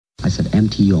said,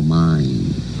 empty your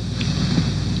mind.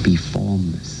 Be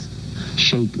formless,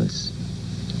 shapeless,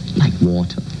 like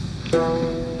water.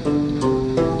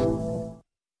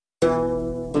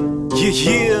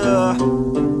 Yeah.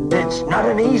 It's not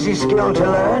an easy skill to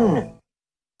learn.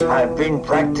 I've been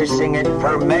practicing it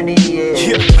for many years.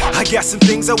 Yeah, I got some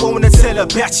things I wanna tell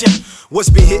about you. What's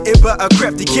been hidden by a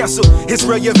crafty council? It's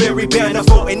real, you're very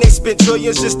bountiful, and they spent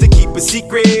trillions just to keep a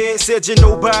secret. Said you're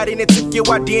nobody, and they took your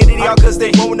identity all cause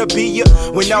they wanna be you.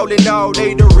 When all in all,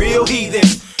 they the real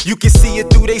heathens. You can see it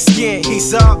through their skin.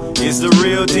 Esau is the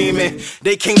real demon.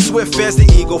 They came swift as the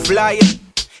eagle flyer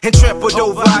and trampled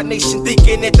over our nation,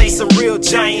 thinking that they some real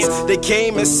giants. They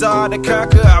came and saw to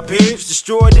conquer our pigs,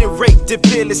 destroyed and raped and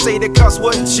pillaged. Say the cost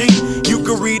wasn't cheap. You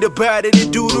can read about it in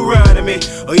Deuteronomy,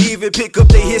 or even pick up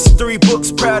their history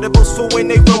books, proud of boast for when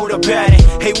they wrote about it.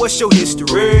 Hey, what's your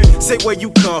history? Say where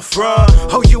you come from.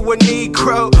 Oh, you a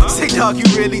Negro? Say, dog, you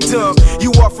really dumb.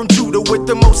 You are from Judah with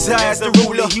the Most High as the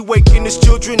ruler. He waking his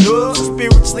children up, so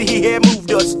spiritually he had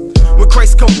moved us. When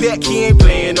Christ come back, he ain't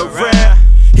playing around.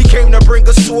 He came to bring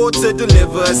a sword to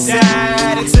deliver us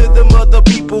out, and to them other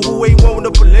people who ain't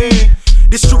wanna believe.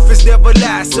 This truth is never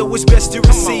lie, so it's best to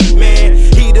receive, man.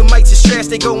 Edomites is trash,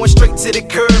 they going straight to the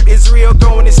curb. Israel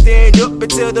going to stand up and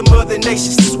tell them other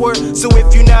nations to swerve. So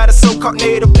if you're not a so-called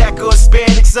native, black or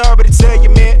Hispanic, sorry to tell you,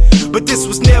 man, but this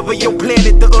was never your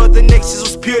planet. The other nations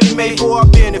was purely made for our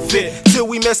benefit, till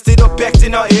we messed it up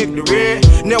acting all ignorant.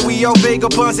 Now we all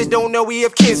vagabonds that don't know we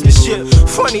have kinsmanship.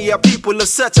 Funny how people of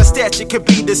such a stature could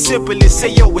be the simplest.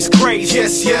 Say yo, it's crazy.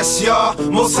 Yes, yes, y'all,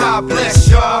 Most High bless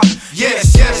y'all.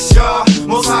 Yes, yes, y'all,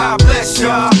 Most High bless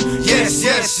y'all. Yes,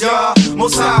 yes, y'all,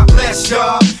 Most High bless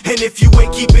y'all. And if you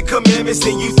ain't keeping commandments,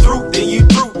 then you through,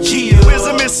 yeah.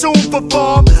 Wisdom is soon for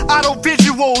form, auto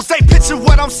visuals. They picture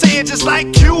what I'm saying just like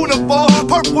uniform.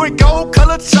 Purple and gold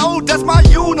colored show, that's my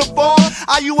uniform.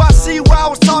 IUIC where I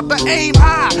was taught to aim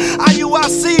high.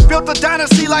 IUIC built a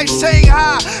dynasty like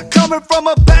Shanghai. Coming from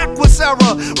a backwards era.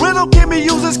 Riddle give me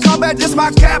uses combat, just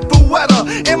my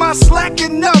capoeira. Am I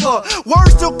slacking? Never.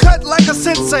 Words still cut like a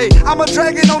sensei. I'm a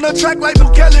dragon on the track like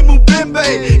Bukele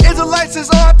Mubembe. Israelites is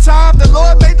on time. The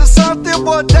Lord made the sun still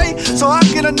for a day, so I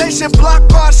get a nation block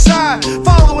or shine.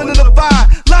 Following in the vine,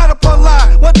 line upon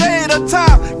line, one day at a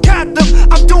time. Got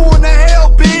them, I'm doing the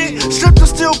hell big. Stripped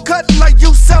still cutting like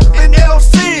Yusuf and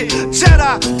LC.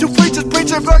 Jedi, two preachers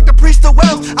preaching like the priest of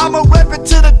Wells. I'm a rep it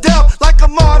to the death like a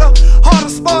martyr. Harder,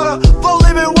 smarter, flow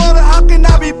living water. How can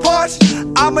I be parched?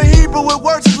 I'm a Hebrew with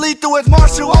words as lethal as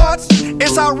martial arts.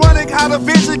 It's ironic how the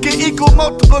vision can equal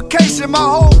multiplication. My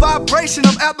whole vibration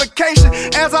of application.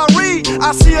 As I read,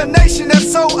 I see a nation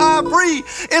that's so I breathe.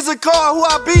 Is a car who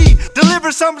I be.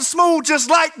 Deliver something smooth just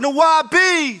like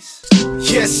Nawabis.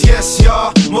 Yes, yes,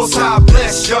 y'all, Most High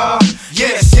bless y'all.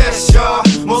 Yes, yes, y'all,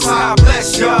 Most High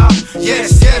bless y'all.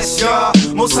 Yes, yes, y'all,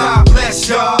 Most High bless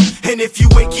y'all. And if you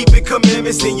ain't keeping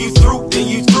commandments, then you through,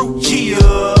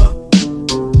 yeah.